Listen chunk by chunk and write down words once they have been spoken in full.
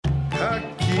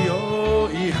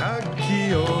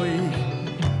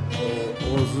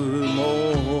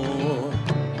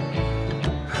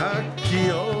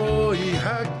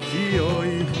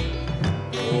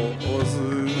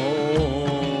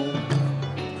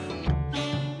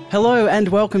Hello and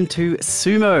welcome to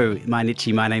Sumo.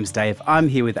 Mainichi, my name's Dave. I'm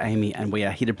here with Amy and we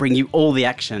are here to bring you all the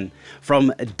action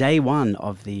from day one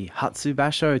of the Hatsu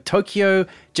basho, Tokyo,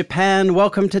 Japan.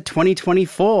 Welcome to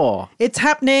 2024. It's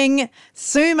happening.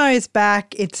 Sumo's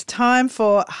back. It's time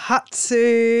for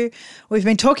Hatsu. We've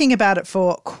been talking about it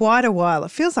for quite a while.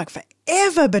 It feels like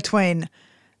forever between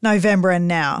November and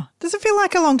now. Does it feel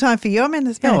like a long time for you? I mean,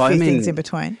 there's been a few things in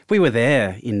between. We were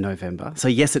there in November. So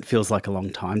yes, it feels like a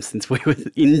long time since we were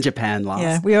in Japan last.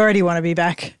 Yeah, we already want to be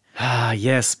back.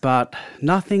 Yes, but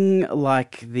nothing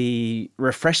like the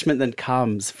refreshment that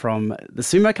comes from the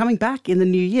sumo coming back in the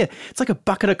new year. It's like a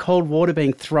bucket of cold water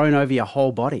being thrown over your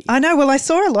whole body. I know. Well, I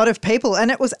saw a lot of people,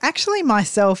 and it was actually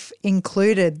myself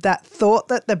included, that thought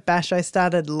that the basho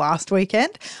started last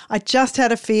weekend. I just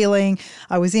had a feeling.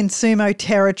 I was in sumo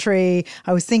territory.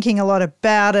 I was thinking a lot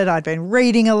about it. I'd been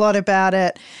reading a lot about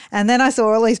it. And then I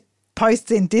saw all these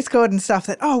posts in Discord and stuff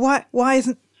that, why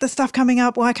isn't the stuff coming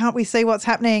up? Why can't we see what's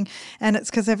happening? And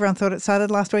it's because everyone thought it started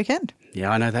last weekend.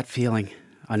 Yeah, I know that feeling.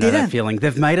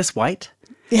 They've made us wait.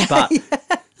 Yeah, but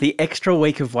the extra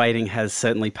week of waiting has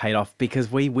certainly paid off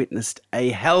because we witnessed a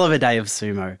hell of a day of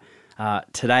sumo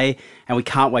today, and we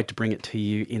can't wait to bring it to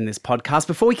you in this podcast.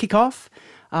 Before we kick off,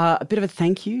 a bit of a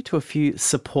thank you to a few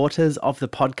supporters of the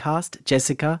podcast.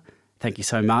 Jessica, thank you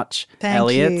so much.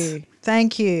 Elliot.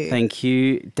 Thank you. Thank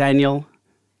you. Daniel,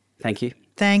 thank you.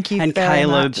 Thank you and very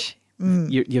Caleb, much.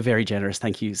 You're very generous.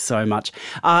 Thank you so much.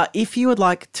 If you would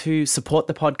like to support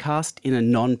the podcast in a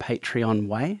non-Patreon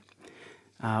way,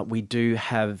 we do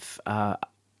have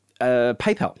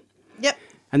PayPal. Yep.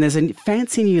 And there's a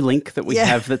fancy new link that we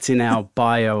have that's in our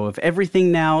bio of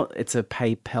everything now. It's a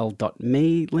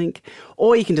paypal.me link.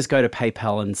 Or you can just go to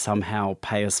PayPal and somehow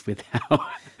pay us with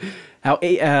our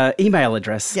email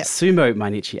address,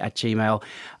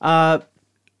 sumomainichi@gmail.com.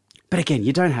 But again,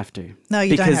 you don't have to. No,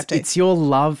 you don't have to. Because it's your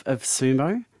love of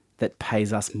sumo that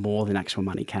pays us more than actual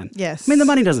money can. Yes. I mean, the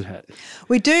money doesn't hurt.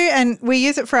 We do, and we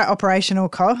use it for our operational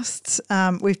costs.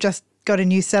 We've just got a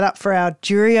new setup for our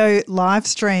Jurio live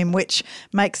stream, which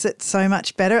makes it so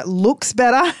much better. It looks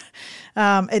better.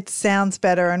 It sounds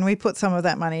better, and we put some of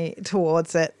that money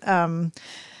towards it.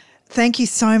 Thank you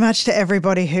so much to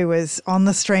everybody who was on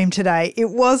the stream today.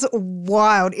 It was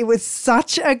wild. It was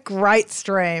such a great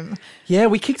stream. Yeah,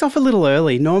 we kicked off a little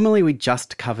early. Normally we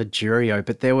just covered Jurio,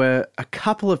 but there were a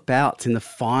couple of bouts in the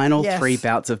final 3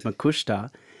 bouts of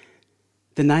Makushita.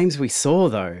 The names we saw,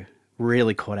 though,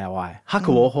 really caught our eye.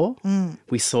 Hakuoho,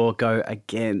 we saw go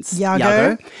against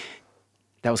Yago.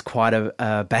 That was quite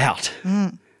a bout.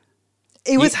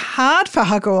 It was hard for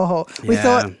Hakuoho. We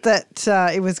thought that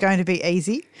it was going to be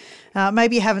easy.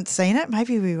 Maybe you haven't seen it.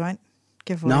 Maybe we won't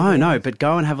give away. No, but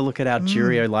go and have a look at our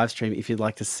Jurio live stream if you'd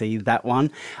like to see that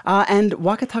one. And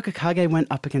Wakataka Kage went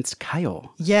up against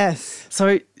Kayo. Yes.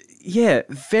 So, yeah,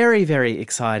 very, very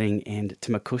exciting end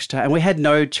to Makushita. And we had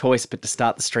no choice but to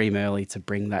start the stream early to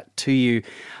bring that to you.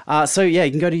 So, yeah,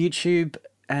 you can go to YouTube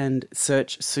and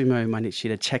search Sumo Mainichi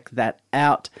to check that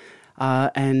out.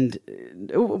 And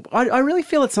I really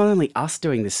feel it's not only us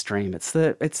doing this stream, it's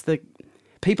the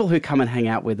people who come and hang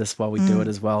out with us while we do it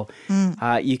as well.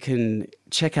 You can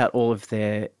check out all of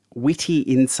their witty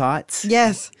insights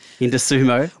into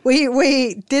sumo.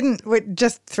 We didn't,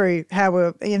 just through how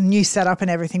we're in a new setup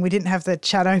and everything, we didn't have the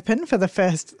chat open for the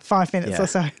first 5 minutes or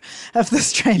so of the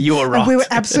stream. You were right. And we were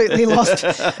absolutely lost.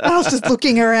 I was just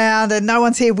looking around and no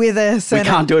one's here with us. We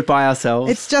can't do it by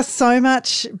ourselves. It's just so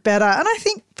much better. And I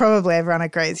think probably everyone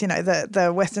agrees,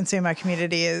 the Western sumo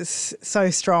community is so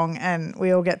strong and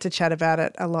we all get to chat about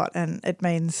it a lot and it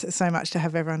means so much to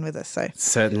have everyone with us. So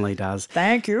certainly does.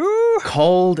 Thank you.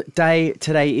 Cold day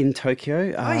today in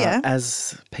Tokyo.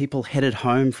 As people headed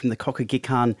home from the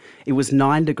Kokugikan, it was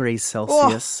 9 degrees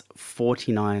Celsius,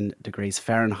 49 degrees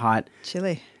Fahrenheit.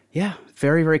 Chilly. Yeah,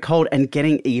 very, very cold and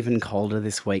getting even colder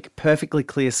this week. Perfectly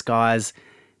clear skies.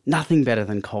 Nothing better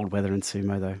than cold weather in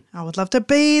sumo, though. I would love to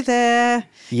be there.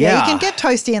 Yeah. You can get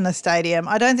toasty in the stadium.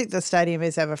 I don't think the stadium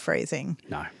is ever freezing.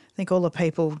 No. I think all the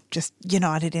people just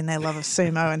united in their love of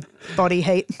sumo and body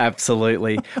heat.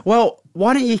 Absolutely. Well,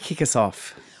 why don't you kick us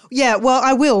off? Yeah, well,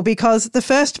 I will, because the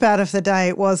first bout of the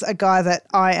day was a guy that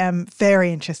I am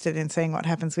very interested in seeing what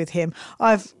happens with him.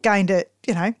 I've gained a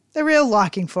real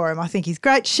liking for him. I think he's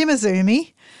great.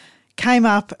 Shimazumi came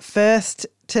up first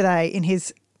today in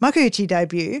his Makuuchi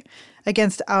debut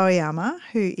against Aoyama,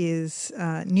 who is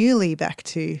newly back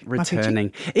to returning.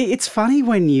 Makuuchi. It's funny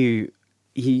when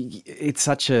it's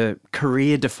such a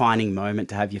career-defining moment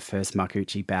to have your first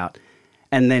Makuuchi bout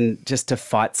and then just to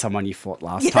fight someone you fought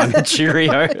last time at Jurio.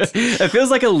 Right. It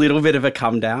feels like a little bit of a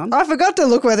come down. I forgot to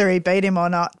look whether he beat him or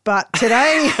not, but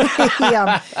today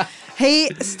He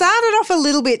started off a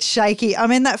little bit shaky. I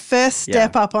mean, that first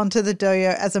step up onto the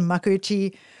dohyo as a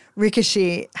Makuuchi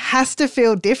Rikishi has to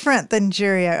feel different than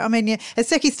Juryo. I mean, a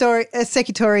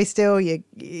Sekitori still,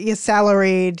 you're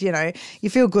salaried, you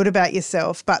feel good about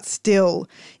yourself, but still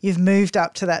you've moved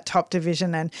up to that top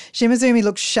division. And Shimazumi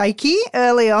looked shaky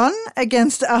early on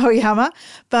against Aoyama,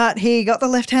 but he got the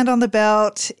left hand on the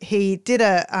belt. He did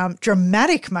a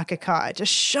dramatic Makakai,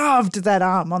 just shoved that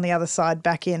arm on the other side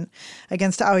back in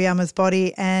against Aoyama's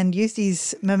body and used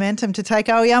his momentum to take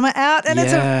Aoyama out. And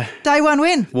it's a day one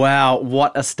win. Wow,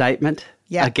 what a statement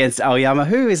against Aoyama,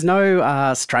 who is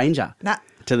no stranger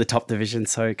to the top division.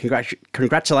 So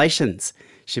congratulations,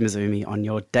 Shimazumi, on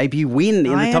your debut win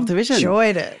in the top division. I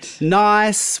enjoyed it.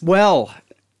 Nice. Well,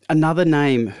 another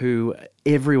name who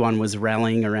everyone was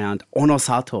rallying around,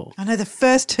 Onosato. I know, the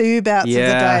first two bouts of the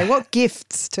day. What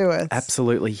gifts to us.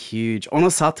 Absolutely huge.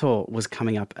 Onosato was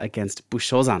coming up against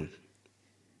Bushozan.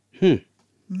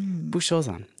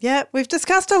 Bushozan. Yeah, we've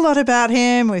discussed a lot about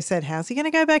him. We've said, how's he going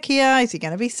to go back here? Is he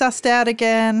going to be sussed out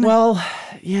again? Well,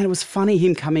 yeah, it was funny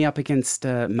him coming up against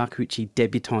Makuuchi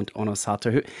debutant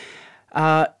Onosato. Who,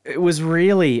 it was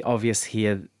really obvious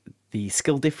here the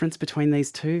skill difference between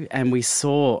these two, and we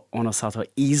saw Onosato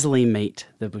easily meet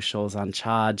the Bushozan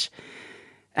charge.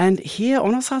 And here,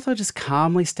 Onosato just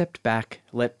calmly stepped back,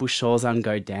 let Bushozan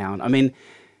go down. I mean,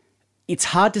 it's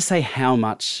hard to say how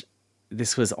much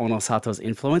this was Onosato's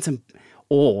influence,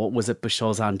 or was it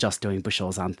Bushozan just doing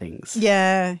Bushozan things?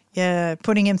 Yeah.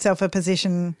 Putting himself in a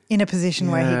position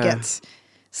where he gets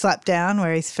slapped down,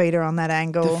 where his feet are on that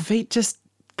angle. The feet just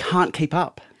can't keep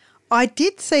up. I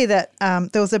did see that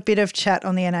there was a bit of chat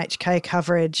on the NHK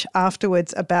coverage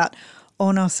afterwards about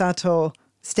Onosato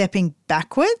stepping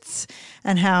backwards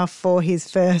and how for his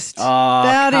first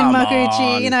bout in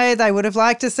Makuuchi, they would have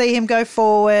liked to see him go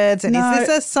forwards. And is this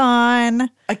a sign?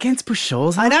 Against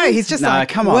Bushozan? I know, he's just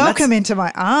welcome into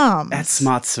my arms. That's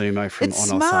smart sumo from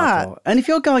Onosato. Smart. And if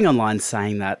you're going online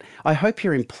saying that, I hope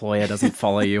your employer doesn't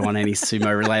follow you on any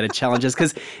sumo-related challenges,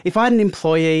 because if I had an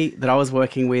employee that I was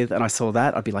working with and I saw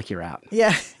that, I'd be like, you're out.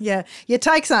 Yeah. Your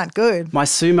takes aren't good. My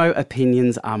sumo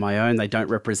opinions are my own. They don't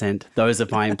represent those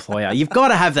of my employer. You've got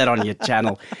to have that on your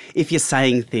channel if you're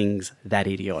saying things that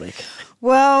idiotic.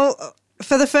 Well,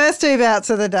 for the first two bouts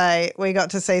of the day, we got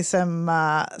to see some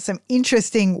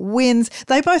interesting wins.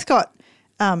 They both got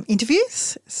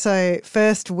interviews. So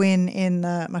first win in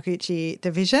the Makuuchi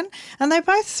division, and they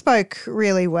both spoke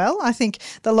really well. I think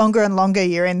the longer and longer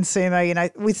you're in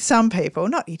sumo, with some people,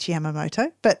 not Ichi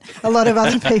Yamamoto, but a lot of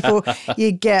other people,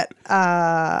 you get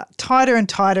tighter and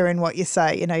tighter in what you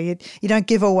say. You don't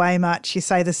give away much. You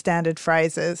say the standard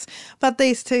phrases. But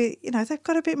these two, they've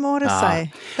got a bit more to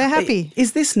say. They're happy.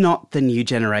 Is this not the new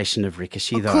generation of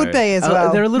Rikishi, though? Could be as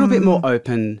well. They're a little bit more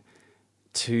open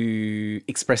to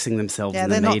expressing themselves in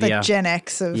the media. Yeah, they're not the Gen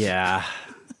X of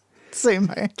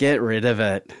sumo. Get rid of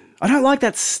it. I don't like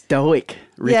that stoic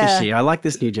Rikishi. Yeah. I like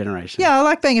this new generation. Yeah, I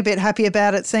like being a bit happy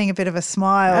about it, seeing a bit of a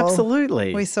smile.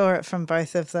 Absolutely. We saw it from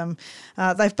both of them.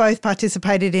 They've both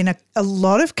participated in a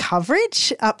lot of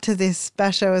coverage up to this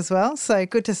basho as well. So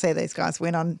good to see these guys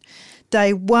win on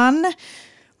day one.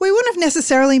 We wouldn't have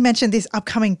necessarily mentioned this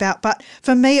upcoming bout, but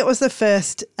for me it was the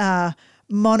first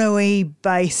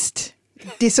mono-e-based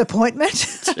disappointment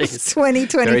of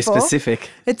 2024. Very specific.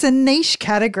 It's a niche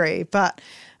category, but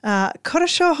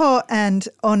Koroshoho and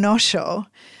Onosho,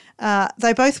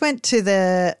 they both went to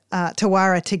the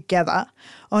Tawara together.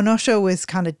 Onosho was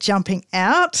kind of jumping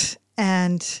out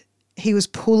and he was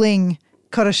pulling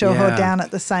Koroshoho down at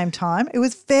the same time. It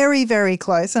was very, very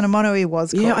close, and a mono-e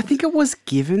was called. Yeah, I think it was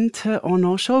given to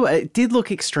Onosho. It did look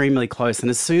extremely close,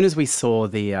 and as soon as we saw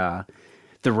the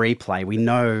replay, we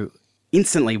know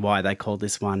instantly why they called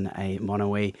this one a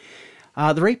mono-e.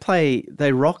 The replay,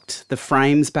 they rocked the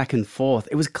frames back and forth.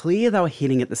 It was clear they were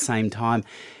hitting at the same time.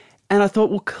 And I thought,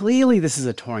 well, clearly this is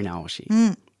a tori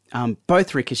naoshi.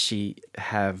 Both Rikishi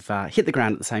have hit the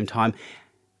ground at the same time.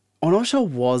 Onosho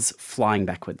was flying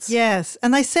backwards. Yes,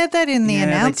 and they said that in the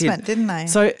announcement, didn't they?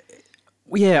 So,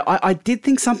 yeah, I did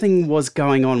think something was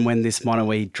going on when this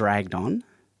mono-e dragged on.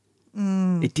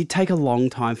 It did take a long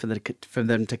time for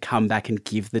them to come back and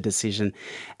give the decision.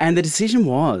 And the decision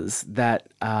was that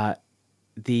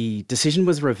the decision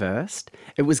was reversed.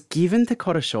 It was given to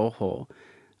Koroshoho,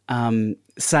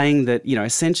 saying that,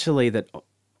 essentially that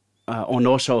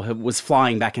Onosho was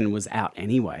flying back and was out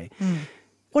anyway.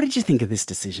 What did you think of this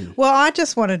decision? Well, I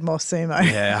just wanted more sumo.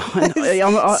 Yeah,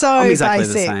 I'm exactly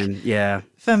basic. the same. Yeah.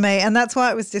 For me, and that's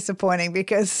why it was disappointing,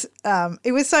 because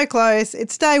it was so close.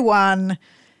 It's day one.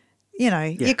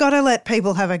 you got to let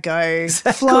people have a go.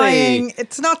 Flying,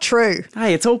 it's not true.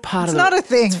 Hey, it's all part of it. It's not a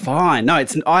thing. It's fine. No,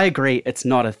 I agree. It's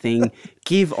not a thing.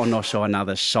 Give Onosho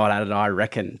another shot at it, I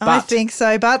reckon. But I think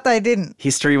so, but they didn't.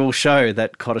 History will show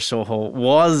that Koroshoho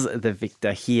was the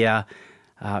victor here,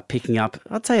 picking up,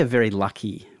 I'd say, a very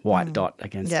lucky white dot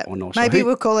against Onosho. Maybe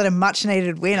we'll call it a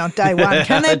much-needed win on day one.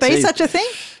 Can there be such a thing?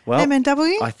 Well,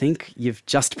 MNW? I think you've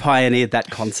just pioneered that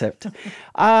concept.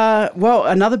 Well,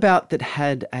 another bout that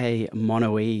had a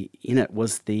mono-e in it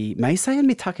was the Meisei and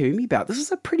Mitakeumi bout. This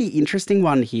was a pretty interesting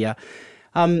one here.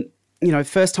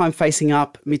 First time facing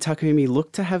up, Mitakeumi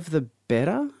looked to have the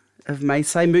better of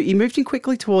Meisei. He moved in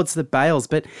quickly towards the bales,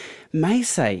 but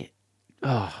Meisei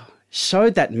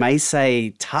showed that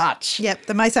Meisei touch. Yep,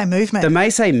 the Meisei movement. The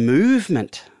Meisei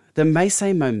movement. The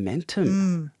Meisei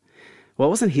momentum. Well, it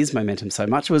wasn't his momentum so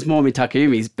much. It was more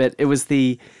Mitakeumi's, but it was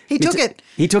the... He took it.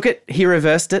 He took it. He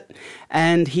reversed it.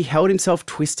 And he held himself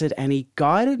twisted and he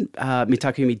guided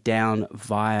Mitakeumi down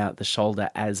via the shoulder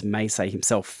as Meisei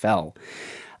himself fell.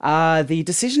 The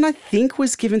decision, I think,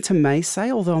 was given to Meisei,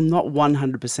 although I'm not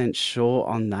 100% sure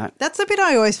on that. That's the bit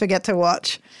I always forget to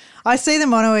watch. I see the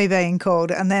mono-e being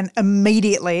called and then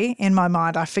immediately in my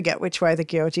mind I forget which way the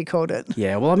Gyoji called it.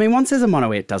 Yeah, well, I mean, once there's a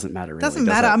mono-e, it doesn't matter really. Doesn't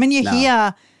matter. I mean, you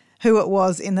hear who it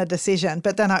was in the decision,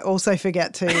 but then I also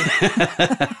forget to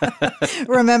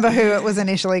remember who it was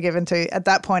initially given to at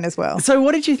that point as well. So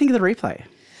what did you think of the replay?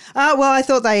 Well, I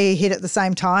thought they hit at the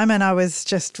same time and I was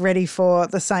just ready for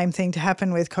the same thing to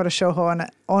happen with Koroshoho and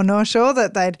Onosho,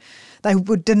 that they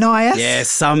would deny us. Yeah,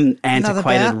 some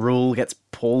antiquated rule gets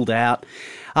pulled out.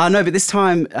 No, but this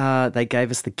time they gave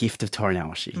us the gift of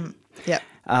Torinawashi. Yep.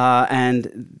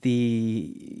 And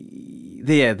the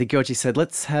Gyoji said,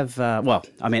 let's have,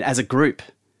 as a group,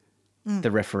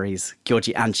 the referees,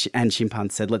 Gyoji and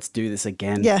Shimpan, said, let's do this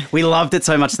again. Yeah. We loved it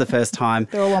so much the first time.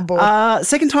 They're all on board.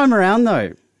 Second time around,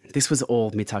 though, this was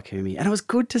all Mitakeumi. And it was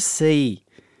good to see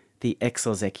the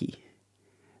Exozeki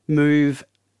move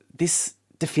this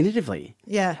definitively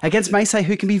against Meisei,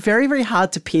 who can be very, very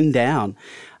hard to pin down.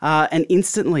 And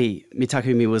instantly,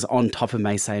 Mitakeumi was on top of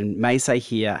Meisei, and Meisei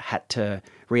here had to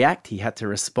react. He had to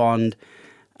respond.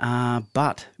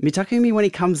 But Mitakeumi, when he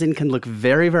comes in, can look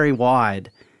very, very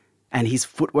wide. And his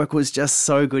footwork was just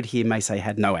so good here. Meisei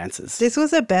had no answers. This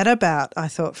was a better bout, I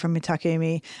thought, from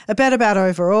Mitakeumi. A better bout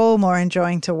overall, more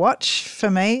enjoying to watch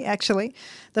for me, actually.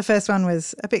 The first one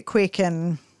was a bit quick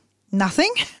and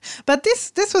nothing. But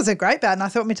this was a great bout, and I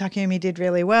thought Mitakeumi did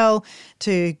really well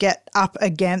to get up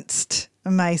against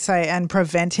Meisei and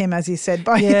prevent him, as you said,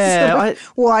 by his sort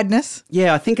of wideness.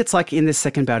 Yeah, I think it's like in this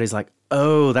second bout, he's like,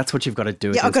 oh, that's what you've got to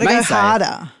do. Yeah, I've got to go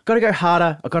harder. Got to go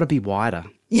harder. I've got to be wider.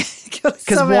 Yeah, because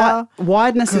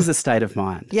wideness is a state of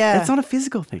mind. Yeah. It's not a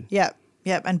physical thing. Yep.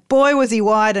 And boy, was he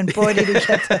wide, and boy, did he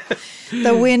get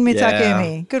the win,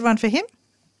 Mitakeumi. Yeah. Good one for him.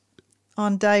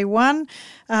 On day one,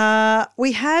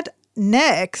 we had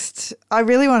next, I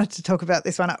really wanted to talk about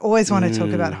this one. I always want to talk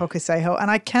about Hokuseiho, and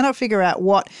I cannot figure out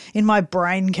what in my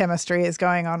brain chemistry is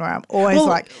going on where I'm always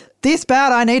like, this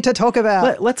bout I need to talk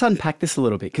about. Let's unpack this a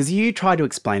little bit because you tried to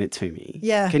explain it to me.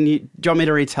 Yeah. Do you want me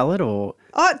to retell it or?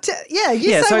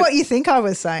 Say what you think I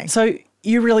was saying. So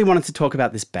you really wanted to talk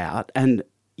about this bout and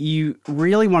you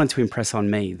really wanted to impress on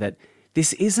me that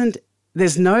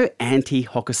there's no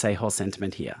anti-Hokuseiho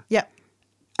sentiment here. Yep.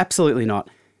 Absolutely not.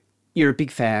 You're a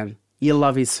big fan. You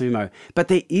love his sumo. But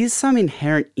there is some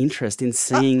inherent interest in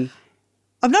seeing...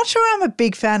 I'm not sure I'm a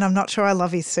big fan. I'm not sure I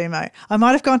love his sumo. I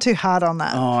might have gone too hard on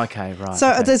that. Oh, okay, right.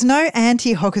 So there's no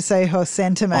anti-Hokuseiho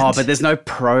sentiment. Oh, but there's no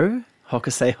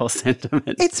pro-Hokuseiho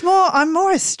sentiment. I'm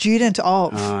more a student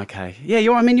of. Oh, okay. Yeah,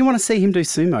 you want to see him do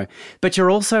sumo. But you're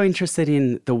also interested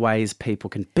in the ways people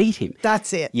can beat him.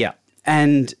 That's it. Yeah.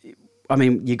 And, I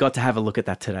mean, you got to have a look at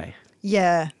that today.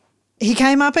 Yeah. He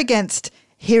came up against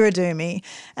Hiradumi.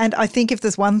 And I think if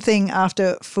there's one thing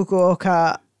after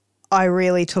Fukuoka I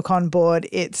really took on board,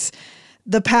 it's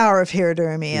the power of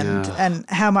Hiradumi and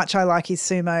how much I like his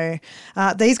sumo.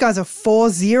 These guys are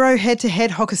 4-0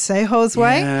 head-to-head Hokuseiho's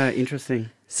way. Yeah, interesting.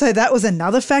 So that was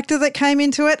another factor that came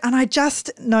into it. And I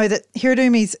just know that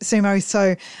Hiradumi's sumo is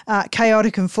so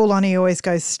chaotic and full-on, he always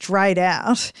goes straight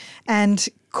out. And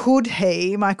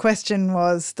my question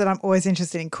was that I'm always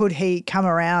interested in, could he come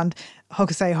around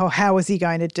Hokuseiho? How was he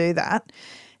going to do that?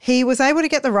 He was able to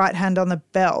get the right hand on the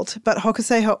belt, but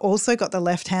Hokuseiho also got the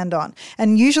left hand on.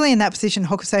 And usually in that position,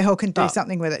 Hokuseiho can do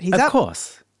something with it. He's up. Of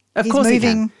course he's moving, he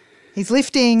can. He's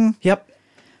lifting. Yep.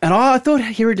 And I thought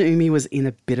Hiradumi was in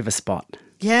a bit of a spot.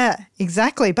 Yeah,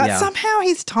 exactly. But somehow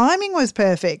his timing was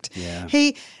perfect. Yeah.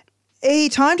 He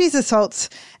timed his assaults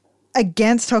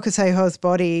against Hokuseiho's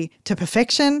body to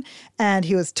perfection, and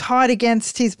he was tight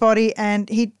against his body, and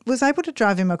he was able to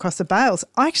drive him across the bales.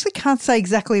 I actually can't say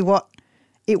exactly what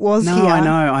it was here.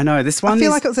 I know. This one I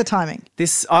feel like it was the timing.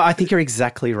 I think you're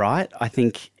exactly right. I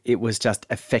think it was just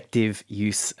effective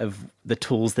use of the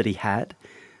tools that he had.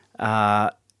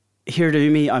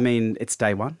 Hirodumi, I mean, it's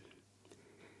day one.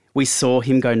 We saw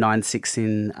him go 9-6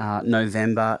 in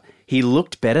November. He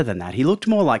looked better than that. He looked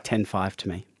more like 10-5 to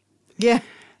me. Yeah.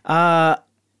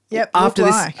 Yep.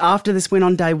 After this win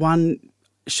on day one,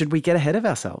 should we get ahead of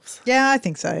ourselves? Yeah, I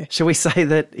think so. Should we say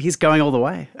that he's going all the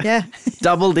way? Yeah.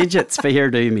 Double digits for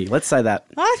Hirodumi. Let's say that.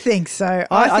 I think so.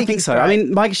 I think so. Great. I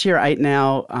mean, Maegashira 8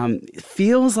 now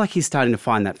feels like he's starting to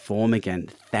find that form again,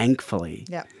 thankfully.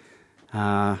 Yeah.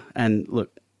 And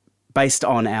look, based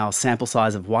on our sample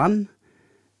size of one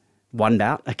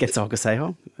bout against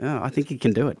Hokuseiho, I think he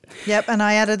can do it. Yep, and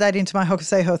I added that into my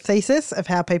Hokuseiho thesis of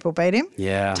how people beat him.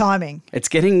 Yeah. Timing. It's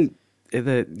getting...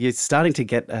 You're starting to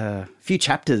get a few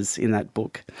chapters in that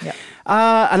book. Yep.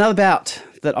 Another bout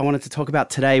that I wanted to talk about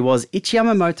today was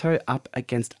Ichiyamamoto up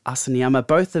against Asanoyama.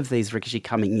 Both of these Rikishi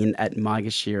coming in at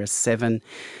Maegashira 7.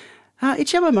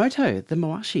 Ichiyamamoto, the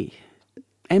Mawashi,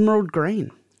 emerald green.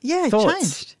 Yeah, Thoughts? It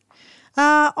changed.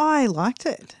 I liked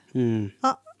it.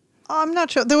 I'm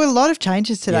not sure. There were a lot of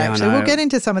changes today, actually. We'll get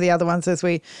into some of the other ones as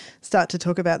we start to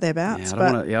talk about their bouts. I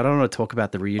don't want to talk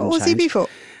about the Ryuden change. What was he before?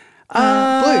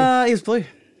 Blue. He was blue.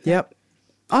 Yep.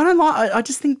 I don't like... I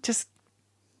just think just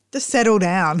settle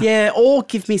down. Yeah, or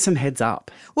give me some heads up.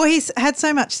 Well, he's had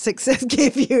so much success.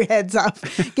 Give you heads up.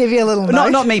 Give you a little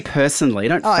note. Not me personally.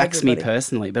 Don't fax everybody. me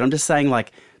personally. But I'm just saying,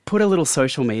 like, put a little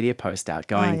social media post out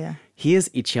going, here's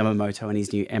Ichiyamamoto and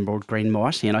his new emerald green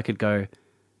Mawashi. And I could go,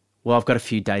 well, I've got a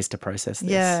few days to process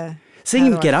this. Yeah. Seeing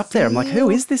him get up there, I'm like, who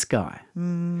is this guy?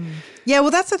 Yeah,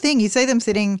 well, that's the thing. You see them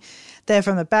sitting there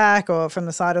from the back or from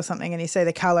the side or something, and you see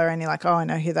the colour and you're like, oh, I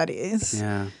know who that is.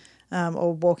 Yeah.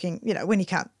 Or walking, when you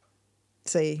can't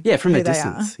see from who a they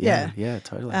distance. are. Yeah,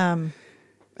 totally.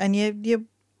 And you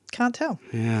can't tell.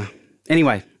 Yeah.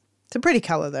 Anyway. It's a pretty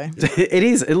colour though. It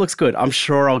is. It looks good. I'm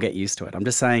sure I'll get used to it. I'm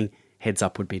just saying heads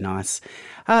up would be nice.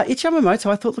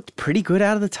 Ichiyamamoto, I thought, looked pretty good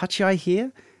out of the Tachiai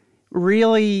here.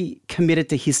 Really committed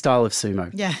to his style of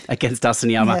sumo against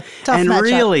Asanoyama. Yeah, tough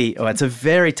matchup. It's a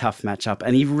very tough matchup,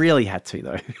 and he really had to,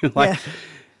 though.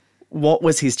 What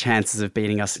was his chances of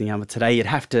beating Asanoyama today? You'd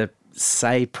have to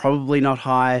say probably not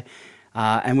high.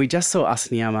 And we just saw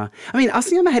Asanoyama. I mean,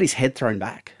 Asanoyama had his head thrown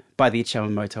back by the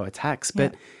Ichiyamamoto attacks,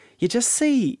 but you just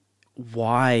see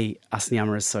why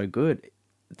Asanoyama is so good.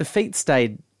 The feet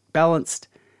stayed balanced.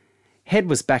 Head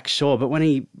was back, sure, but when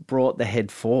he brought the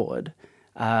head forward...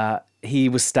 he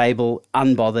was stable,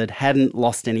 unbothered, hadn't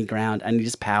lost any ground, and he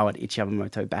just powered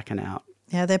Ichiyamamoto back and out.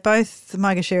 Yeah, they're both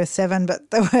Maegashira 7,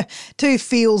 but there were two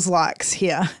feels-likes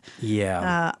here.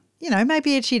 Yeah.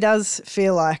 Maybe Ichi does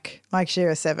feel like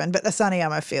Maegashira 7, but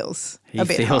Asanoyama feels a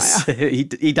bit higher.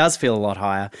 He does feel a lot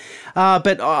higher.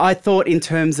 But I thought in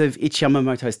terms of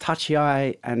Ichiyamamoto's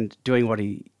Tachiai and doing what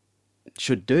he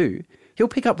should do, he'll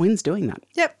pick up wins doing that.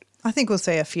 Yep. I think we'll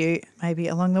see a few maybe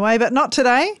along the way, but not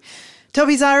today.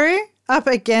 Tobizaru up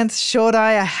against Shodai.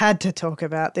 I had to talk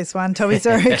about this one.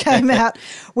 Tobizaru came out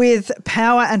with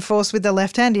power and force with the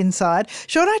left hand inside.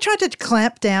 Shodai tried to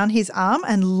clamp down his arm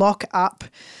and lock up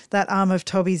that arm of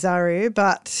Tobizaru,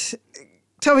 but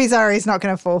Tobizaru is not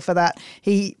going to fall for that.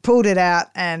 He pulled it out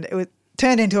and it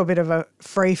turned into a bit of a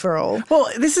free-for-all. Well,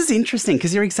 this is interesting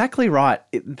because you're exactly right.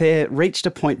 They reached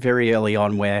a point very early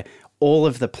on where all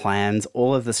of the plans,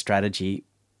 all of the strategy,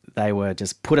 they were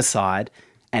just put aside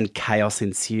and chaos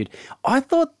ensued. I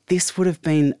thought this would have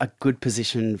been a good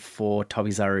position for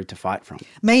Tobizaru to fight from.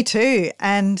 Me too.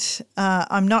 And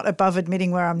I'm not above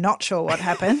admitting where I'm not sure what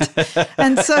happened.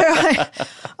 And so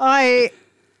I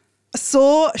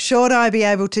saw Shodai be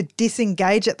able to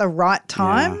disengage at the right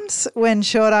times when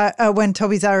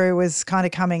Tobizaru was kind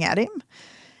of coming at him.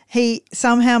 He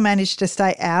somehow managed to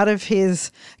stay out of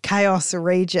his chaos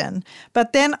region.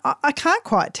 But then I can't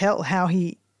quite tell how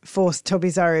he forced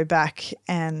Tobizaru back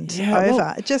and over.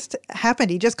 Well, it just happened.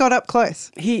 He just got up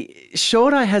close.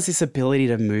 Shodai has this ability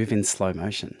to move in slow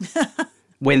motion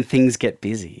when things get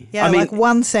busy. Yeah, I mean,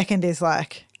 1 second is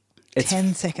like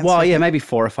 10 seconds. Well, maybe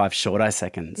 4 or 5 Shodai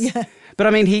seconds. Yeah. But I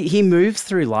mean, he moves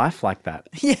through life like that.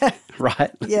 Yeah.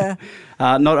 Right? Yeah.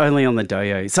 Not only on the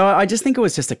doyo. So I just think it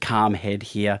was just a calm head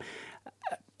here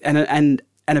and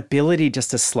an ability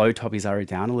just to slow Tobizaru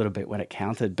down a little bit when it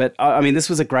counted. But, I mean, this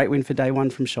was a great win for day one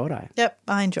from Shodai. Yep,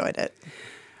 I enjoyed it.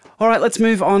 All right, let's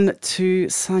move on to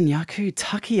Sanyaku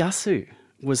Takayasu.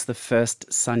 was the first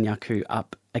Sanyaku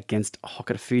up against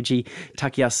Hokuto Fuji.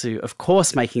 Takayasu, of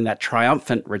course, making that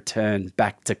triumphant return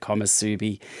back to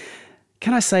Komusubi.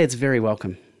 Can I say it's very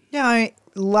welcome? Yeah, I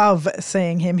love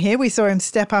seeing him here. We saw him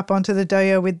step up onto the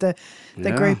doyo with the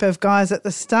group of guys at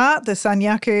the start, the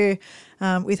Sanyaku,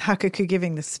 with Hakuku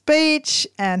giving the speech,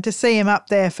 and to see him up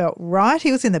there felt right.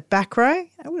 He was in the back row.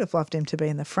 I would have loved him to be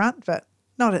in the front, but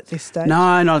not at this stage.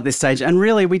 No, not at this stage. And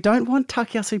really, we don't want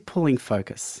Takayasu pulling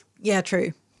focus. Yeah,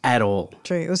 true. At all.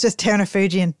 True. It was just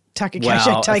Terunofuji and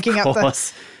Takayasu taking up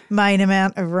the main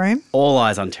amount of room. All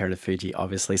eyes on Terunofuji,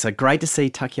 obviously. So great to see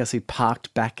Takayasu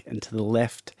parked back and to the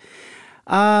left.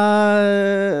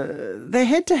 Their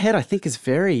head-to-head, I think, is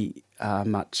very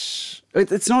much...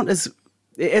 It's not as...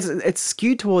 It's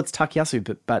skewed towards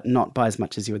Takayasu, but not by as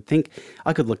much as you would think.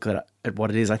 I could look at what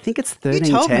it is. I think it's 13-10.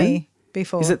 You told me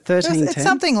before. Is it 13-10? It's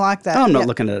something like that. Oh, I'm not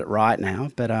looking at it right now,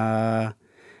 but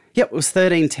it was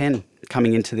 13-10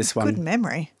 coming into this one. Good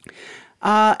memory.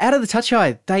 Out of the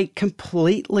touchy-eye, they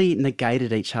completely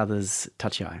negated each other's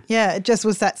touchy-eye. Yeah, it just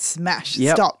was that smash.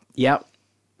 Yep, Stop. Yep.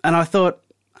 And I thought,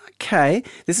 okay,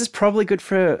 this is probably good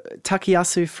for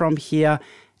Takayasu from here.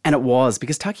 And it was,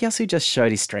 because Takayasu just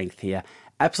showed his strength here.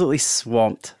 Absolutely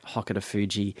swamped Hokuto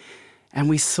Fuji. And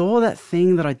we saw that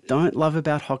thing that I don't love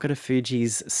about Hokuto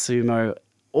Fuji's sumo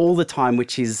all the time,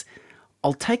 which is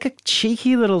I'll take a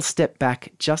cheeky little step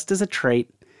back just as a treat,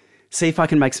 see if I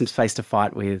can make some space to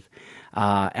fight with.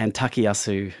 And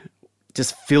Takayasu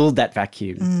just filled that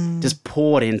vacuum, just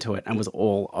poured into it and was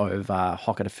all over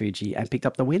Hokuto Fuji and picked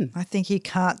up the win. I think you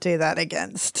can't do that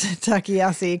against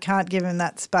Takayasu. You can't give him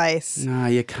that space. No,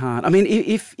 you can't. I mean,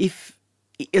 in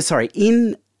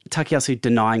Takayasu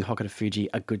denying Hokuto Fuji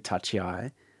a good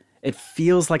touchy-eye, it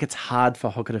feels like it's hard for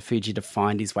Hokuto Fuji to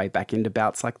find his way back into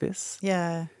bouts like this.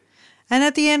 Yeah. And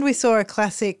at the end we saw a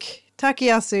classic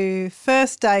Takayasu,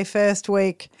 first day, first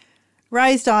week,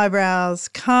 raised eyebrows,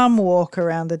 calm walk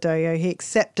around the doyo. He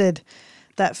accepted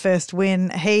that first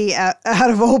win. He, out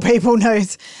of all people,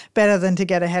 knows better than to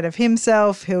get ahead of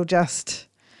himself. He'll just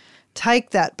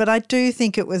take that. But I do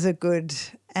think it was a good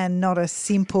and not a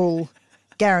simple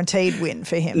guaranteed win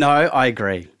for him. No, I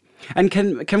agree. And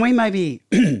can we maybe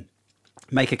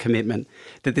make a commitment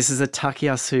that this is a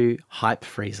Takayasu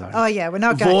hype-free zone? Oh, yeah, we're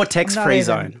not going... Vortex-free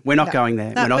zone. We're not going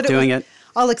there. We're not doing it.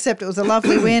 I'll accept it was a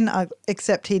lovely win. I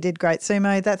accept he did great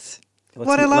sumo.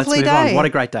 What a lovely day. On. What a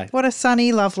great day. What a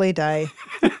sunny, lovely day.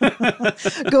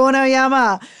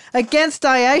 Gonoyama against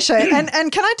Daisho.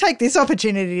 And can I take this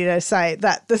opportunity to say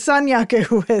that the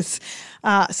Sanyaku was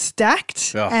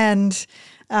stacked and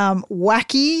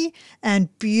wacky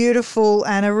and beautiful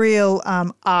and a real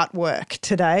artwork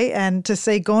today. And to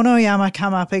see Gonoyama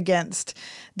come up against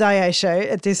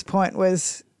Daisho at this point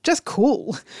was just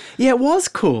cool. Yeah, it was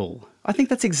cool. I think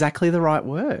that's exactly the right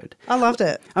word. I loved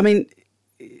it. I mean,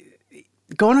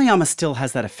 Gonoyama still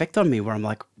has that effect on me where I'm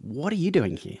like, what are you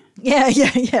doing here? Yeah.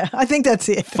 I think that's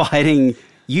it. Fighting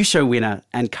Yusho winner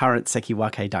and current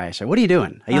Sekiwake Daisho. What are you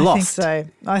doing? Are you lost? I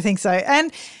think so.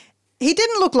 And he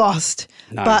didn't look lost,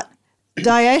 but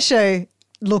Daisho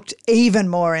looked even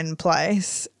more in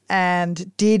place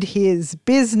and did his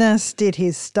business, did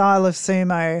his style of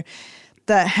sumo.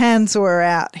 The hands were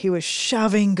out. He was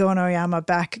shoving Gonoyama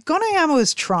back. Gonoyama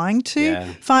was trying to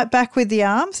fight back with the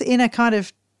arms in a kind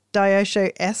of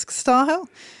Daisho-esque style,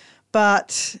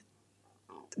 but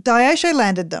Daisho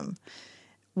landed them,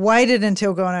 waited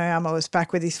until Gonoyama was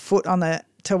back with his foot on the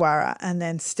Tawara and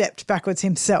then stepped backwards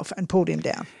himself and pulled him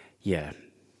down. Yeah.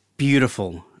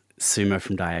 Beautiful sumo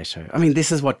from Daisho. I mean,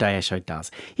 this is what Daisho does.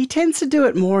 He tends to do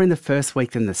it more in the first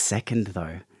week than the second,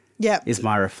 though. Yep. Is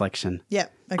my reflection.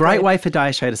 Yep. Agreed. Great way for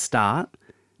Daisho to start.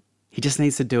 He just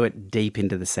needs to do it deep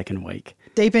into the second week.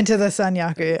 Deep into the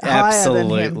Sanyaku.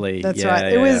 Absolutely. Higher than him. That's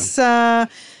right. It was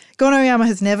Gonoyama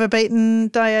has never beaten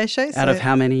Daisho. Out of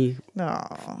how many?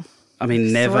 Oh. I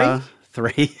mean, never.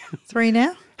 Three. Three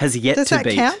now? Has yet Does to that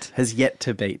beat. count? Has yet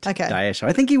to beat Okay. Daisho.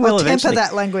 I think he will eventually. Temper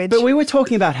that language. But we were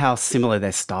talking about how similar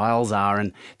their styles are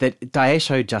and that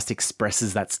Daisho just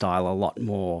expresses that style a lot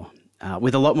more,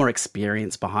 with a lot more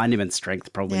experience behind him and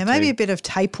strength probably too. Maybe a bit of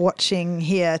tape watching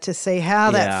here to see how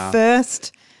that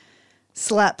first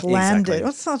slap landed. Exactly. Well,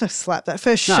 it's not a slap. That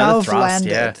first shove thrust,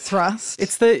 landed. yeah. Thrust.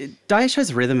 It's the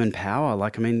Daisho's rhythm and power.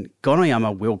 Like, I mean,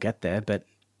 Gonoyama will get there, but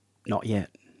not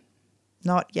yet.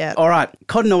 Not yet. All right.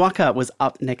 Kodonowaka was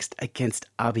up next against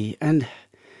Abi, and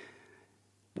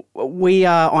we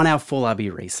are on our full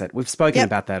Abi reset. We've spoken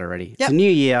about that already. It's a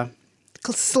new year.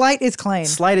 Slate is clean.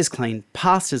 Slate is clean.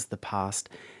 Past is the past.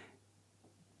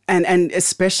 And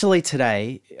especially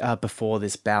today, before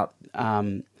this bout,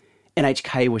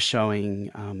 NHK was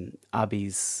showing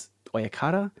Abi's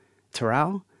Oyakata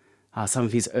Terrell, some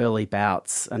of his early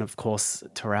bouts. And, of course,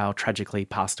 Terrell tragically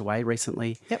passed away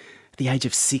recently Yep. at the age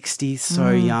of 60, so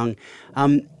young.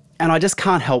 And I just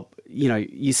can't help,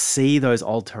 you see those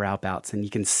old Terrell bouts and you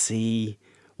can see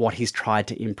what he's tried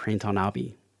to imprint on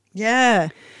Abi. Yeah.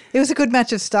 It was a good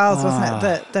match of styles, wasn't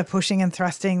it? The pushing and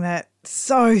thrusting, that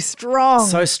so strong.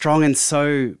 So strong and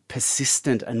so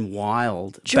persistent and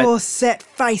wild. Jaw set,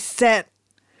 face set.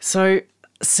 So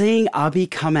seeing Abi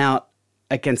come out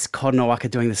against Kotonowaka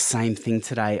doing the same thing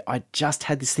today, I just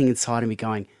had this thing inside of me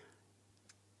going,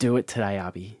 do it today,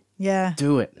 Abi. Yeah.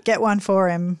 Do it. Get one for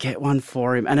him. Get one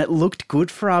for him. And it looked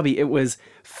good for Abi. It was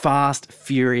fast,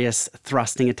 furious,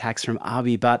 thrusting attacks from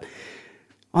Abi. But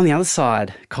on the other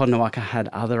side, Kotonowaka had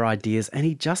other ideas and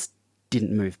he just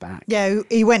didn't move back. Yeah,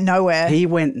 he went nowhere. He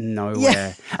went nowhere.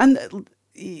 Yeah. And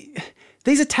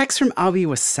these attacks from Abi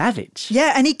were savage.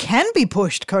 Yeah, and he can be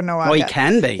pushed, Kotonowaka. Oh, he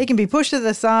can be. He can be pushed to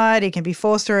the side. He can be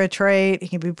forced to retreat. He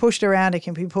can be pushed around. He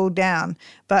can be pulled down.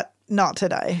 But not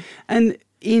today. And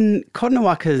in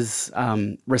Kotonowaka's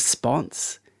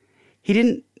response, he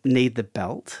didn't need the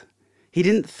belt. He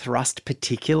didn't thrust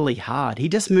particularly hard. He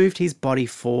just moved his body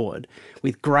forward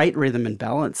with great rhythm and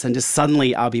balance, and just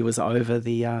suddenly Abi was over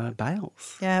the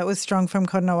bales. Yeah, it was strong from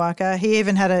Kotonowaka. He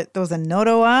even had there was a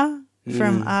nodowa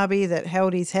from Abi that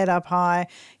held his head up high.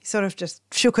 He sort of just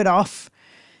shook it off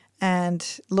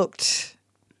and looked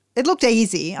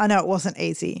easy. I know it wasn't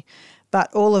easy, but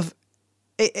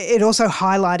it also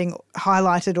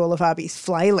highlighted all of Abi's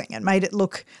flailing and made it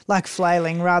look like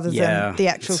flailing rather than the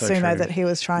actual so sumo true. that he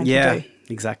was trying to do. Yeah,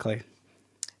 exactly.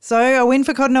 So a win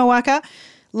for Kotonowaka.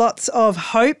 Lots of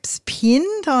hopes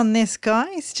pinned on this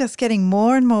guy. He's just getting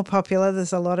more and more popular.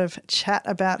 There's a lot of chat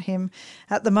about him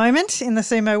at the moment in the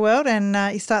sumo world, and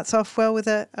he starts off well with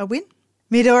a win.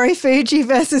 Midori Fuji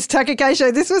versus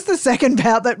Takakeisho. This was the second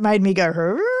bout that made me go,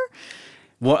 "Huh?"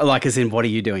 What, like, as in, what are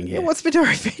you doing here? What's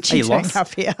Midori Fuji doing lost?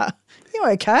 up here? You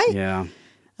okay?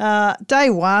 Yeah. Day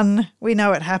one, we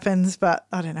know it happens, but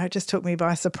I don't know, it just took me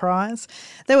by surprise.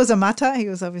 There was a mata. He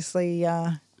was obviously,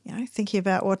 thinking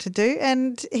about what to do,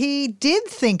 and he did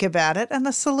think about it, and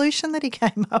the solution that he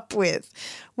came up with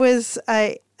was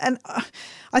I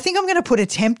think I'm going to put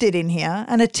attempted in here,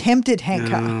 an attempted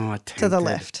henka to the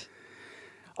left.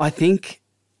 I think,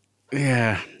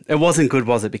 it wasn't good,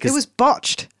 was it? Because it was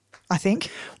botched, I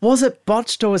think. Was it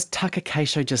botched, or was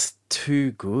Takakeisho just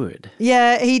too good?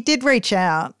 Yeah, he did reach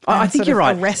out. I think you're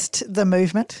right. Arrest the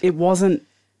movement. It wasn't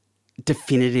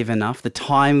definitive enough. The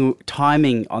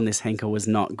timing on this henka was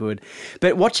not good.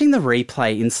 But watching the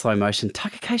replay in slow motion,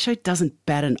 Takakeisho doesn't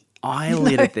bat an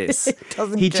eyelid at this.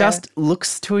 He just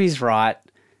looks to his right,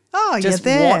 just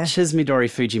watches Midori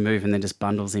Fuji move and then just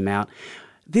bundles him out.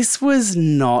 This was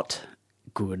not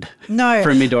good from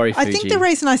Midori Fuji. I think the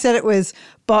reason I said it was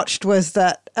botched was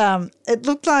that it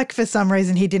looked like for some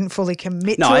reason he didn't fully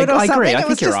commit to it or I something. agree. I it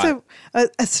was think you're just right.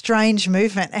 a strange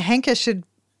movement. A henka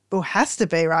has to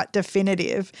be, right,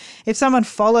 definitive. If someone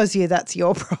follows you, that's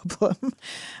your problem.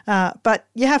 But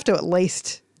you have to at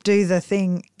least do the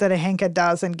thing that a henka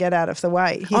does and get out of the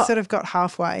way. He sort of got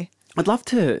halfway. I'd love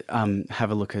to have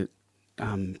a look at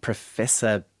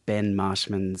Professor Ben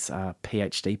Marshman's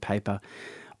PhD paper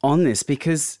on this,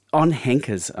 because on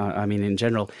henkas, in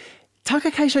general,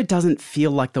 Takakeisho doesn't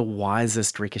feel like the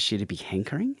wisest rikishi to be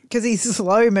henkering. Because he's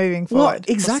slow moving forward.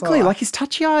 Well, exactly. Like, his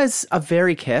touchy eyes are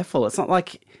very careful. It's not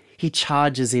like he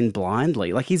charges in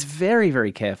blindly. Like, he's very,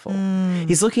 very careful.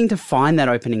 He's looking to find that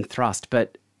opening thrust,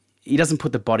 but he doesn't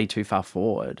put the body too far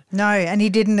forward. No, and he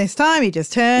didn't this time. He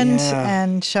just turned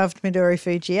and shoved Midori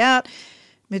Fuji out.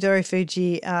 Midori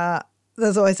Fuji,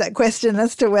 there's always that question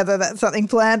as to whether that's something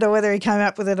planned or whether he came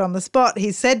up with it on the spot.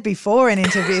 He said before in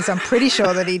interviews, I'm pretty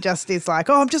sure that he just is like,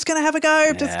 I'm just going to have a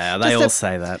go. They all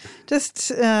say that. Just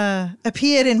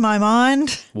appeared in my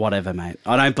mind. Whatever, mate.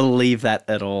 I don't believe that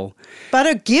at all. But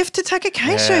a gift to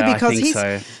Takakeisho because he's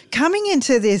coming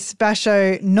into this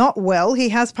basho not well. He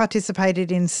has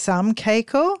participated in some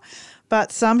keiko,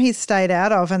 but some he's stayed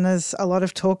out of, and there's a lot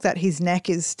of talk that his neck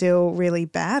is still really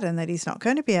bad and that he's not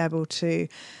going to be able to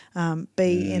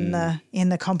be in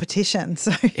the competition.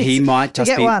 So he might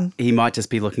just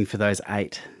be looking for those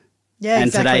 8. Yeah, and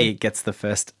exactly. today he gets the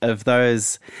first of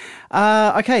those.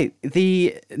 Okay,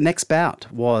 the next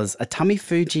bout was Atami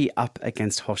Fuji up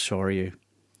against Hoshoryu.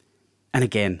 And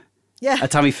again,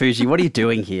 Atami Fuji, what are you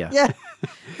doing here? Yeah.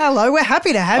 Hello, we're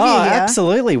happy to have you here.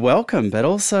 Absolutely, welcome. But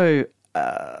also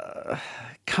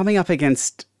coming up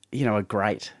against, a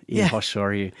great in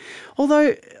Hoshoryu.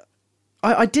 Although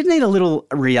I did need a little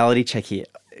reality check here,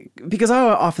 because I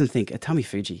often think Atami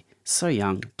Fuji, so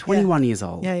young, 21 years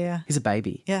old. Yeah. He's a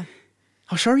baby. Yeah.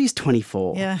 Hoshoryu's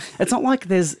 24. Yeah. It's not like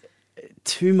there's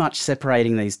too much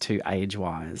separating these two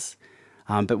age-wise.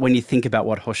 But when you think about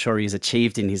what Hoshoryu has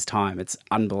achieved in his time, it's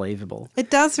unbelievable. It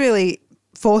does really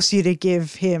force you to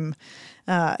give him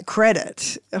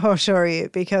credit,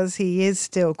 Hoshoryu, because he is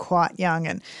still quite young,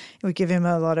 and we give him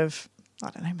a lot of, I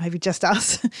don't know, maybe just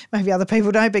us, maybe other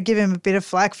people don't, but give him a bit of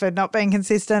flack for not being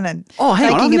consistent and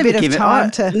taking a bit of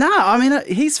time to... No, I mean,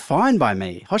 he's fine by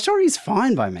me. Hoshoryu's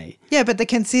fine by me. Yeah, but the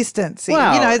consistency,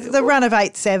 Well, the run of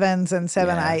 8.7s and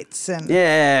 7.8s and...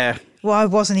 Yeah. Why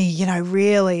wasn't he,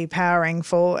 really powering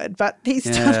forward? But he's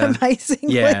done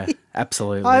amazingly. Yeah,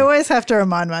 absolutely. I always have to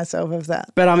remind myself of that.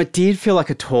 But it did feel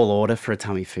like a tall order for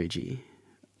Atami Fuji.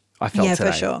 I felt today.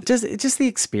 For sure. Just the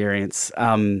experience.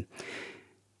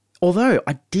 Although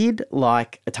I did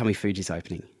like Atami Fuji's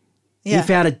opening. Yeah. He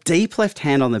found a deep left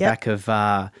hand on the back of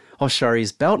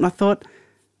Hoshoryu's belt, and I thought,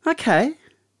 okay,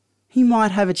 he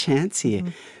might have a chance here.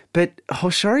 But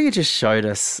Hoshoryu just showed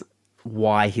us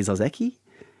why he's Ozeki,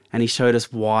 and he showed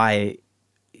us why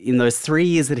in those 3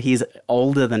 years that he's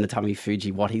older than Atami Fuji,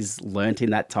 what he's learnt in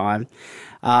that time.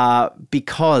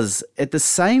 Because at the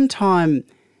same time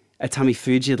Atami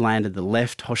Fuji had landed the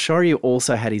left, Hoshoryu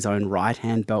also had his own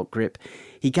right-hand belt grip.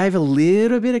 He gave a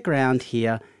little bit of ground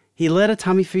here. He let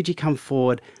Atami Fuji come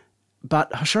forward,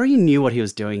 but Hoshoryu knew what he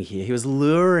was doing here. He was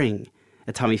luring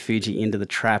Atami Fuji into the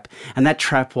trap, and that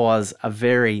trap was a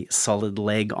very solid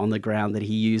leg on the ground that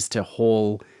he used to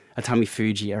haul Atami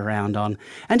Fuji around on.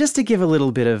 And just to give a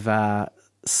little bit of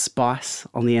spice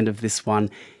on the end of this one,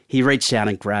 he reached down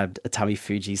and grabbed Atami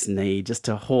Fuji's knee just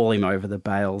to haul him over the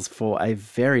bales for a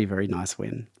very, very nice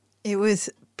win. It was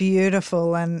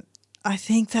beautiful, and I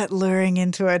think that luring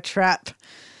into a trap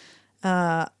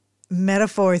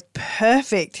metaphor is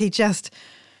perfect. He just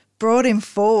brought him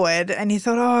forward and you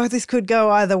thought, this could go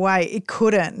either way. It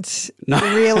couldn't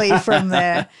really from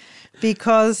there,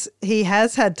 because he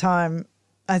has had time,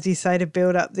 as you say, to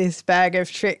build up this bag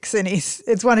of tricks, and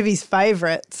it's one of his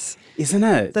favourites. Isn't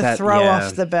it? The throw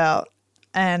off the belt.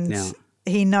 And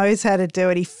he knows how to do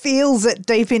it. He feels it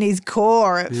deep in his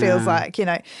core. It feels like,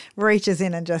 reaches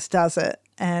in and just does it.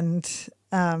 And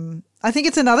I think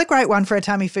it's another great one for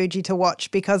Atami Fuji to watch,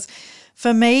 because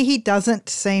for me, he doesn't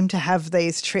seem to have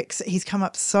these tricks. He's come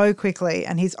up so quickly,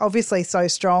 and he's obviously so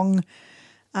strong,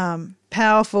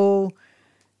 powerful,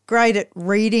 great at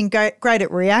reading, great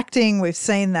at reacting. We've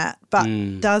seen that. But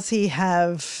does he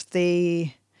have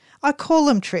I call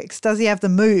them tricks. Does he have the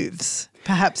moves?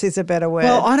 Perhaps is a better word.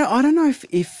 Well, I don't know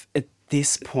if at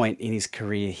this point in his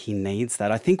career he needs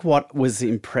that. I think what was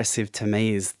impressive to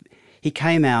me is he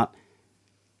came out,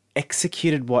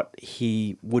 executed what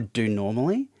he would do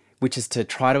normally, which is to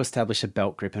try to establish a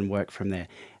belt grip and work from there.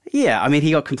 Yeah, I mean,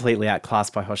 he got completely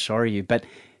outclassed by Hoshoryu, but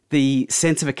the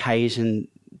sense of occasion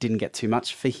didn't get too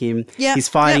much for him. Yeah, he's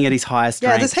fighting at his highest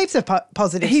rank. Yeah, there's heaps of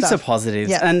positive Heaps stuff. of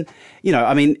positives. Yeah. And,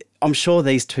 I mean, I'm sure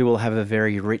these two will have a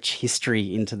very rich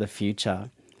history into the future.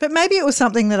 But maybe it was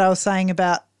something that I was saying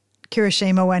about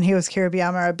Kirishima when he was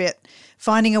Kiribiyama a bit,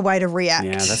 finding a way to react.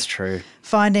 Yeah, that's true.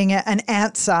 Finding an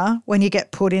answer when you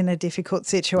get put in a difficult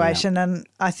situation. Yeah. And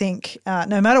I think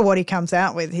no matter what he comes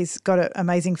out with, he's got an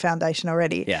amazing foundation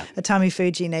already. Yeah. Atami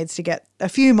Fuji needs to get a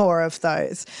few more of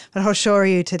those. But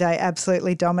Hoshoryu today,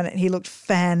 absolutely dominant. He looked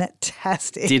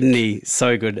fantastic. Didn't he?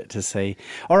 So good to see.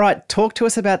 All right, talk to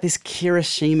us about this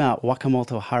Kirishima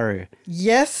Wakamoto Haru.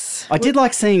 Yes. I did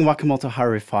like seeing Wakamoto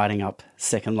Haru fighting up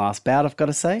second last bout, I've got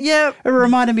to say. Yep. It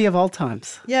reminded me of old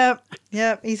times. Yep.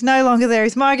 He's no longer there.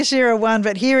 He's Maegashira won,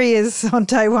 but here he is on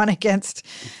day one against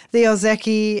the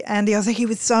Ozeki, and the Ozeki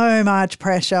with so much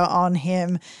pressure on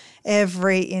him.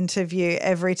 Every interview,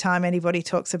 every time anybody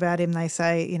talks about him, they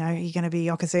say, are you going to be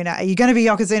Yokozuna? Are you going to be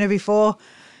Yokozuna before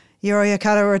Yuri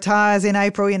Okada retires in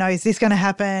April? Is this going to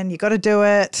happen? You got to do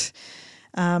it.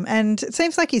 And it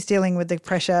seems like he's dealing with the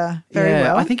pressure very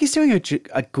well. I think he's doing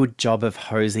a good job of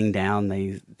hosing down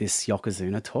this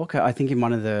Yokozuna talk. I think in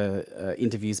one of the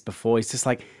interviews before, he's just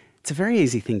like, it's a very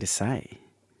easy thing to say.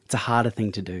 It's a harder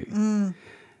thing to do.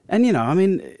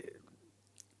 And,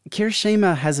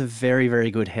 Kirishima has a very,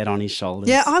 very good head on his shoulders.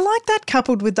 Yeah, I like that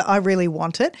coupled with the I really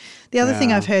want it. The other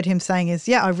thing I've heard him saying is,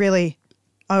 I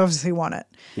obviously want it.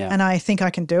 Yeah. And I think I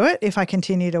can do it if I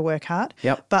continue to work hard.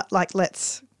 Yep. But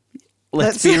let's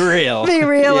be real. Be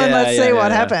real and let's see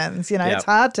what happens. It's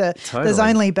hard to, totally. There's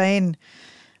only been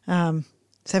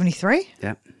 73.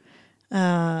 Yeah.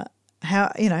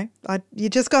 You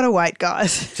just got to wait,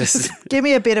 guys. Just give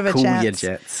me a bit of a chance. Cool your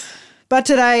jets. But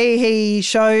today he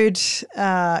showed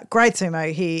great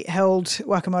sumo. He held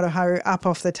Wakamoto Haru up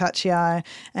off the tachiai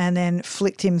and then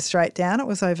flicked him straight down. It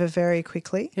was over very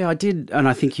quickly. Yeah, I did. And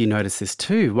I think you noticed this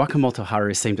too. Wakamoto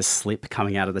Haru seemed to slip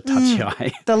coming out of the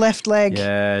tachiai. The left leg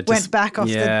Yeah, went back off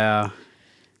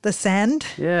the sand.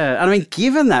 Yeah. And I mean,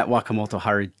 given that Wakamoto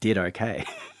Haru did okay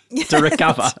to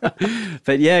recover.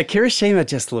 But yeah, Kirishima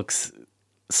just looks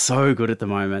so good at the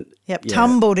moment. Yep,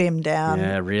 tumbled him down.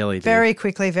 Yeah, really did. Very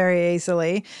quickly, very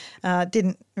easily.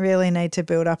 Didn't really need to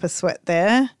build up a sweat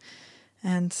there.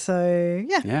 And so,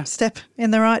 step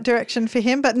in the right direction for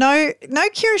him. But no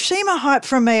Kirishima hype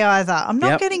from me either. I'm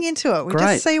not getting into it. We'll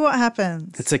just see what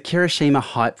happens. It's a Kirishima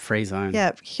hype-free zone.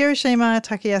 Yeah, Kirishima,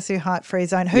 Takayasu hype-free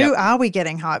zone. Who are we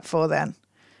getting hype for then?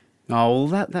 Oh,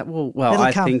 well, that will... Well, It'll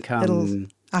I come. think...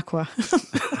 Aqua.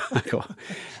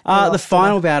 The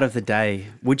final bout of the day,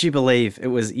 would you believe it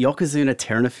was Yokozuna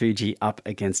Terunofuji up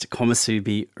against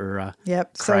Komusubi Ura?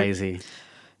 Yep. Crazy. So,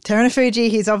 Terunofuji,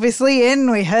 he's obviously in.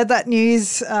 We heard that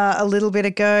news a little bit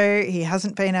ago. He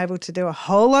hasn't been able to do a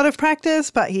whole lot of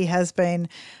practice, but he has been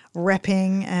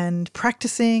repping and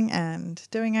practicing and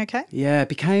doing okay. Yeah,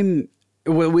 it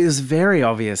was very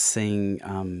obvious seeing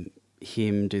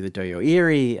him do the doyo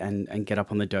iri and get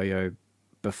up on the doyo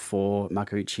before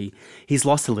Makuuchi. He's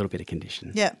lost a little bit of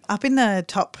condition. Yeah, up in the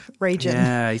top region.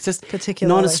 Yeah, he's just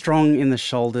particularly not as strong in the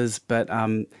shoulders, but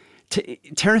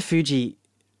Terunofuji,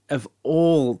 of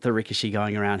all the rikishi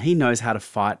going around, he knows how to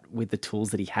fight with the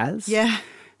tools that he has. Yeah.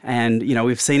 And,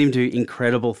 we've seen him do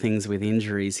incredible things with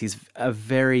injuries. He's a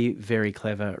very, very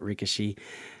clever rikishi.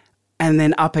 And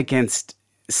then up against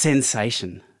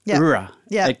Sensation, Ura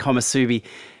at Komusubi.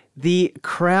 The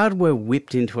crowd were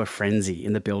whipped into a frenzy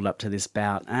in the build-up to this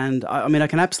bout. And, I mean, I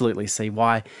can absolutely see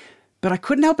why. But I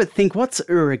couldn't help but think, what's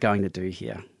Ura going to do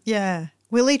here? Yeah.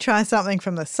 Will he try something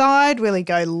from the side? Will he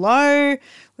go low?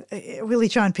 Will he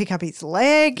try and pick up his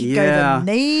leg? Go the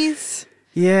knees?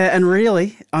 Yeah, and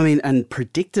really, I mean, and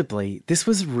predictably, this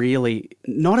was really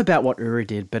not about what Ura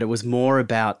did, but it was more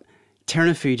about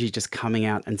Terunofuji just coming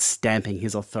out and stamping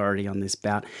his authority on this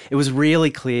bout. It was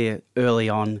really clear early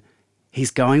on,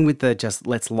 he's going with the just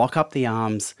let's lock up the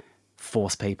arms,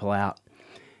 force people out.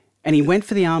 And he went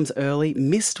for the arms early,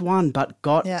 missed one, but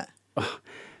got... Yeah.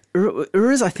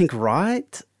 Ura's, I think,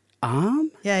 right arm.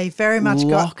 Yeah, he very much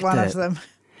got one of them.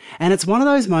 And it's one of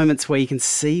those moments where you can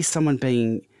see someone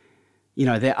being,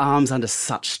 their arms under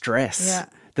such stress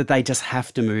that they just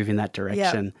have to move in that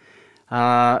direction.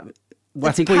 Yeah.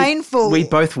 I think painful. We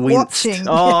both winced. Watching.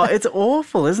 Oh, it's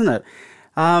awful, isn't it?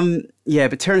 But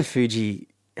Terunofuji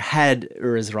had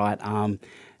Ura's right arm.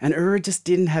 And Ura just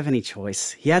didn't have any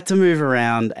choice. He had to move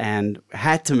around and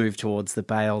had to move towards the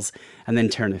bales, and then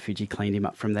Terunofuji cleaned him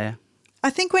up from there. I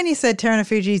think when you said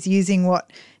Terunofuji's using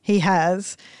what he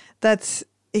has, that's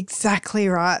exactly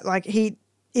right. Like, he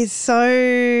is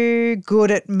so good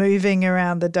at moving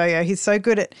around the doyo. He's so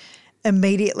good at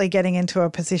immediately getting into a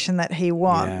position that he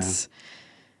wants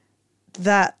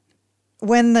that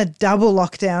when the double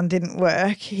lockdown didn't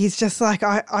work, he's just like,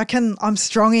 I'm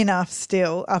strong enough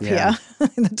still up here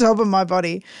in the top of my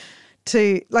body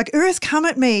to, like, Ura's come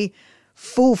at me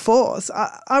full force.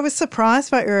 I was surprised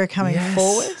by Ura coming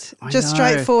forward, just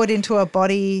straight forward into a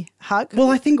body hug. Well,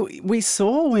 I think we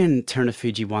saw when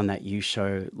Terunofuji won that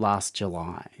U-show last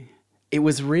July, it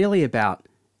was really about,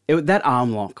 that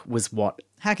arm lock was what...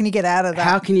 How can you get out of that?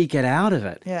 How can you get out of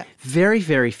it? Yeah. Very,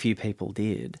 very few people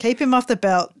did. Keep him off the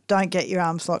belt. Don't get your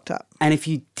arms locked up. And if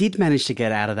you did manage to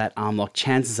get out of that arm lock,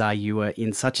 chances are you were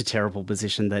in such a terrible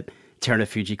position that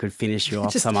Terunofuji could finish you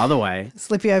off some other way.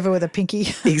 Slip you over with a pinky.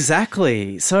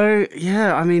 Exactly. So,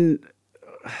 yeah, I mean,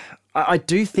 I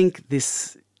do think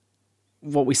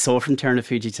what we saw from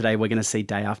Terunofuji today, we're going to see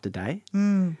day after day.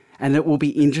 Mm. And it will be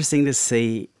interesting to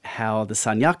see how the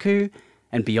Sanyaku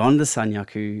and beyond the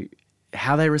Sanyaku,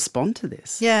 how they respond to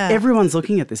this. Yeah. Everyone's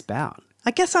looking at this bout.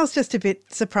 I guess I was just a bit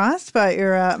surprised by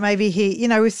Ura. Maybe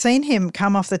we've seen him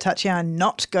come off the tachiai and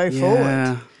not go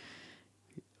forward.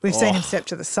 We've seen him step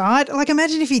to the side. Like,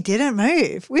 imagine if he didn't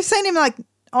move. We've seen him, like,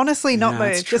 honestly not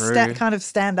move. Just kind of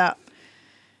stand up.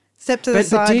 Step to the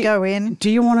side, go in. Do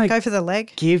you want to go for the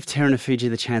leg? Give Terunofuji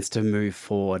the chance to move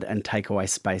forward and take away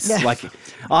space? Yeah. Like,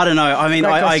 I don't know. I mean,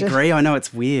 I agree. I know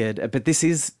it's weird, but this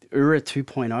is Ura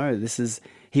 2.0.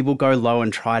 He will go low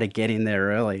and try to get in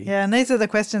there early. Yeah, and these are the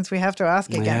questions we have to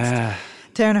ask against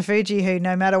Terunofuji, who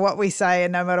no matter what we say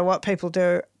and no matter what people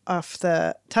do off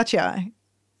the tachiai,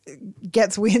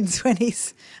 gets wins when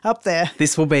he's up there.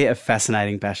 This will be a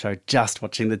fascinating basho, just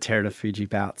watching the Terunofuji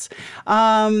bouts.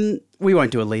 We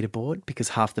won't do a leaderboard because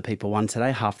half the people won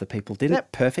today, half the people didn't.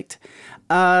 Yep. Perfect.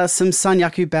 Some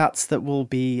Sanyaku bouts that we'll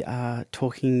be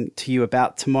talking to you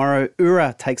about tomorrow.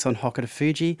 Ura takes on Hokuto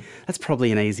Fuji. That's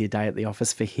probably an easier day at the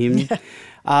office for him. Yeah.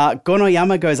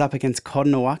 Gonoyama goes up against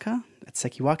Koronowaka at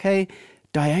Sekiwake.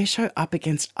 Daisho up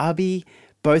against Abi.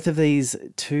 Both of these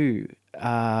two, they've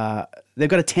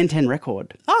got a 10-10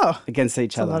 record against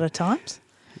each other. A lot of times.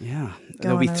 Yeah,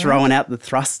 they'll be throwing out the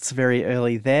thrusts very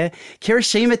early there.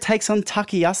 Kirishima takes on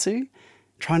Takayasu,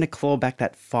 trying to claw back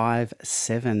that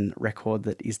 5-7 record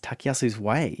that is Takayasu's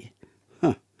way.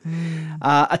 Huh.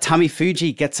 Atami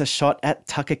Fuji gets a shot at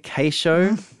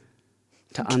Takakeisho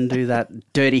to undo that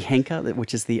dirty henka,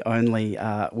 which is the only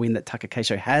win that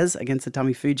Takakeisho has against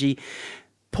Atami Fuji.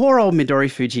 Poor old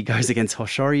Midori Fuji goes against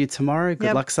Hoshoryu tomorrow.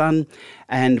 Good luck, son.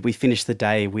 And we finish the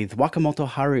day with Wakamoto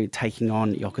Haru taking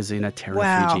on Yokozuna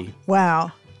Terunofuji.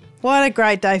 Wow. What a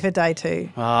great day for day 2.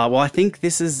 Well, I think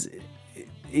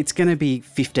it's going to be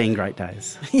 15 great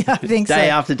days. Yeah, I think so. Day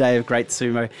after day of great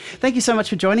sumo. Thank you so much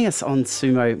for joining us on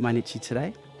Sumo Mainichi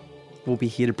today. We'll be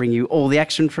here to bring you all the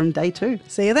action from day 2.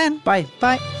 See you then. Bye.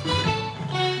 Bye.